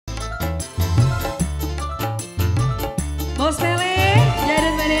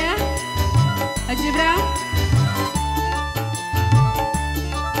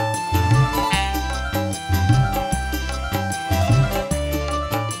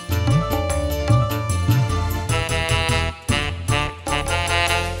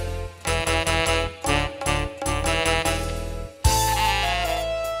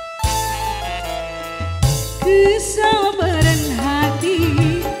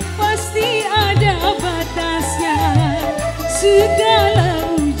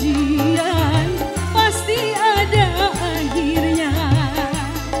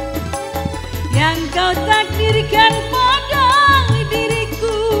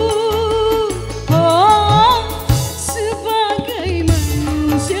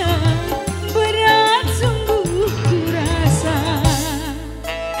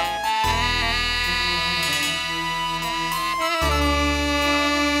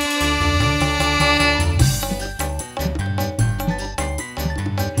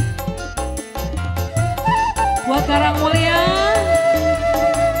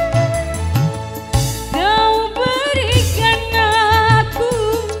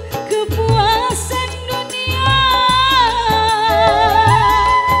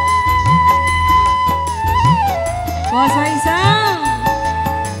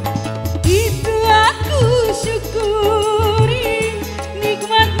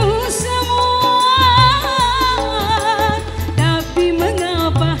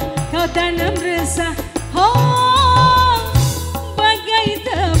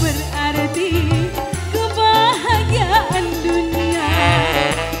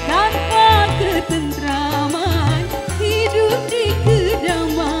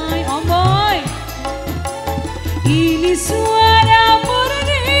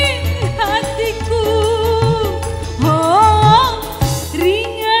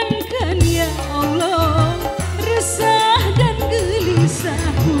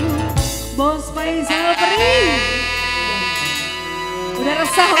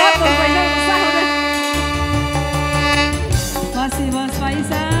Resah banget Bos Faisal, resah udah. Masih Bos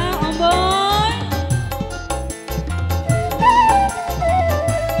Faisal, Om Boy.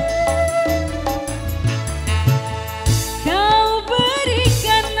 Kau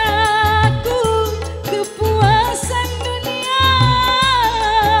berikan aku kepuasan dunia.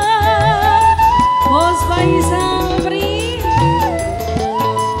 Bos Faisal beri.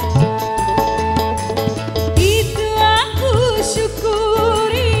 Itu aku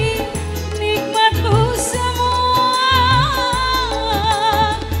syukuri nikmatmu semua.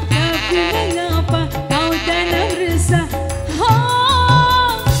 Tapi mengapa kau tanam resah?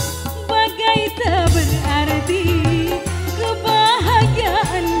 Oh, bagai tak berarti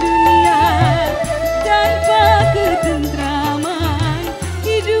kebahagiaan dunia tanpa ketentraman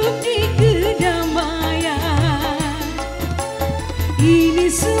hidup di kedamaian. Ini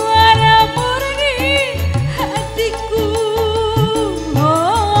suara murni hatiku.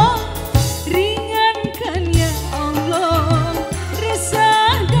 Oh, ringankan ya Allah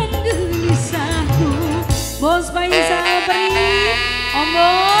resah dan gelisahku. Bos Faisal beri, Om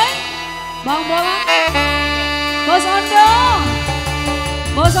Boy, Bang Bola, Bos Ondo,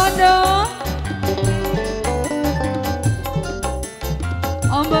 Bos Ondo,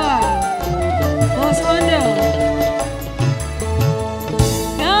 Om Boy, Bos Ondo.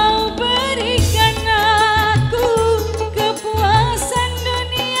 Kau berikan aku kepuasan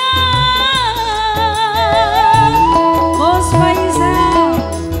dunia. Bos Faisal.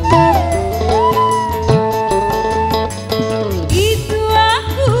 Itu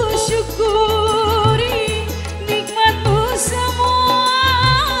aku syukuri nikmatmu semua.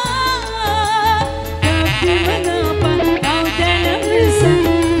 Tapi mengapa kau tanam resah?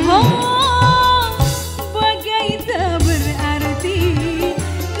 Oh, bagai tak berarti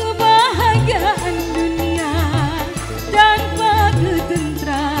kebahagiaan dunia tanpa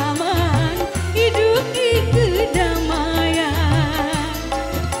ketentraman hidup di kedamaian.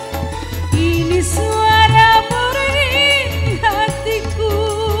 Ini suara murni hatiku.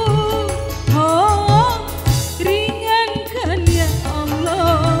 Oh, ringankan ya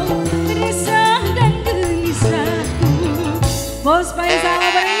Allah resah dan gelisahku. Bos Faisal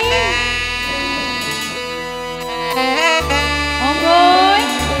beri, Om Boy,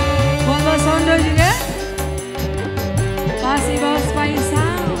 buat Bos Ondo juga. Masih Bos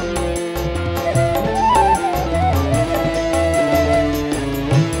Faisal.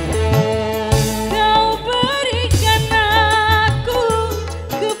 Kau berikan aku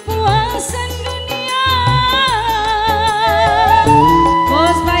kepuasan dunia.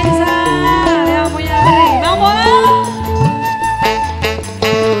 Bos Faisal yang punya beri, Bang Bola.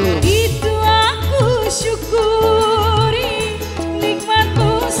 Itu aku syukuri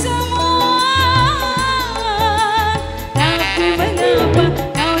nikmatmu semua. Tapi mengapa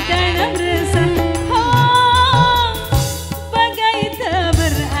kau tanam resah? Oh, bagai tak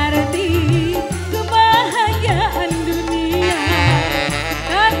berarti kebahagiaan dunia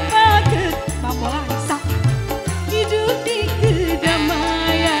tanpa kebahagiaan hidup di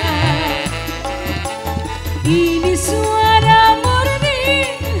kedamaian. Ini suara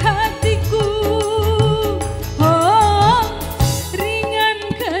murni hatiku. Oh,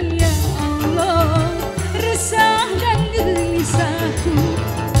 ringankan ya Allah resah dan gelisahku.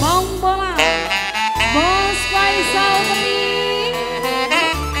 Bang Bola, Bos Faisal beri.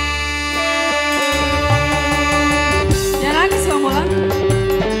 Jangan lagi sih Bang Bola.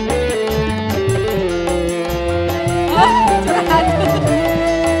 Oh, curhat.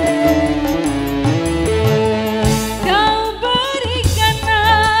 Kau berikan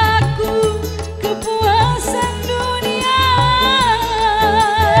aku kepuasan dunia.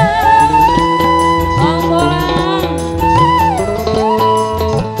 Bang Bola.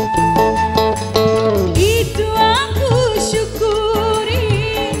 Itu aku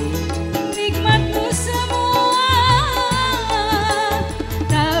syukuri nikmatmu semua.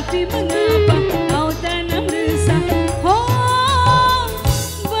 Tapi mengapa kau tanam resah? Oh,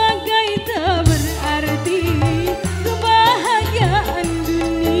 bagai tak berarti kebahagiaan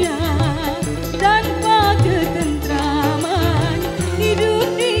dunia tanpa ketentraman hidup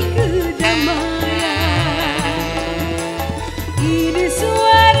di kedamaian. Ini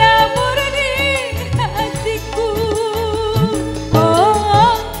suara murni hatiku.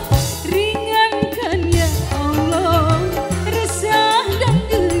 Oh, ringankan ya Allah resah dan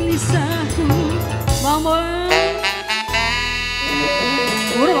gelisahku. Bang Bola,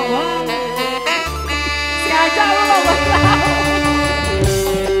 udah Bang Bola, si aja lu Bang Bola.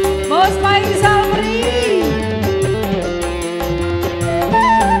 Bos Faisal beri.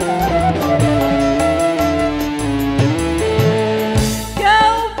 Kau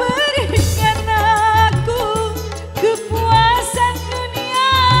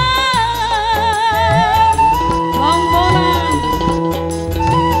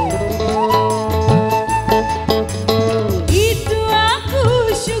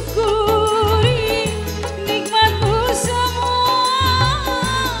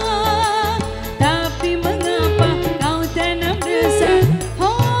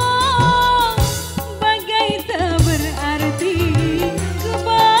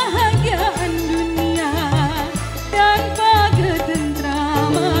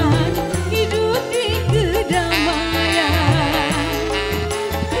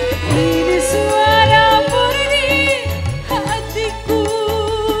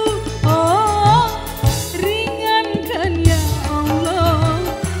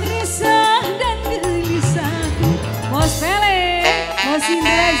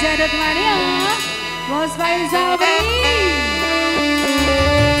Faisal Bri.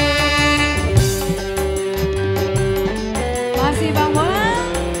 Masih Bang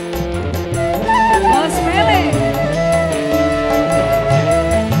Bolang. Bos Mele.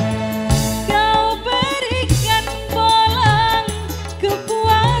 Kau berikan Bolang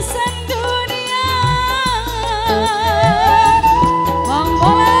kepuasan dunia. Bang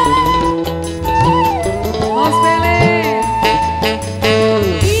Bolang. Bos Mele.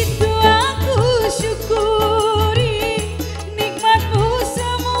 Itu aku syukuri nikmatmu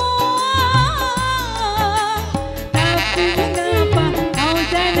semua. Tapi mengapa kau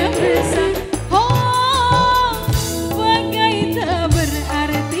tanam resah? Oh, bagai tak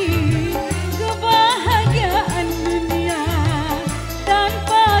berarti kebahagiaan dunia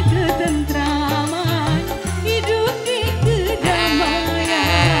tanpa ketentraman hidup di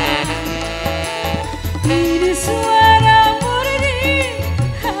kedamaian. Ini suara murni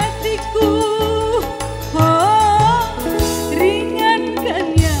hatiku. Oh,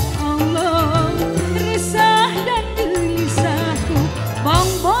 ringankan ya Allah resah dan gelisahku.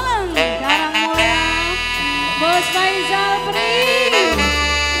 Bang Bolang Karang Mulia. Bos Faisal Bri.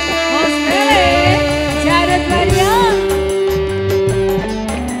 Bos Mele Jarod Maria.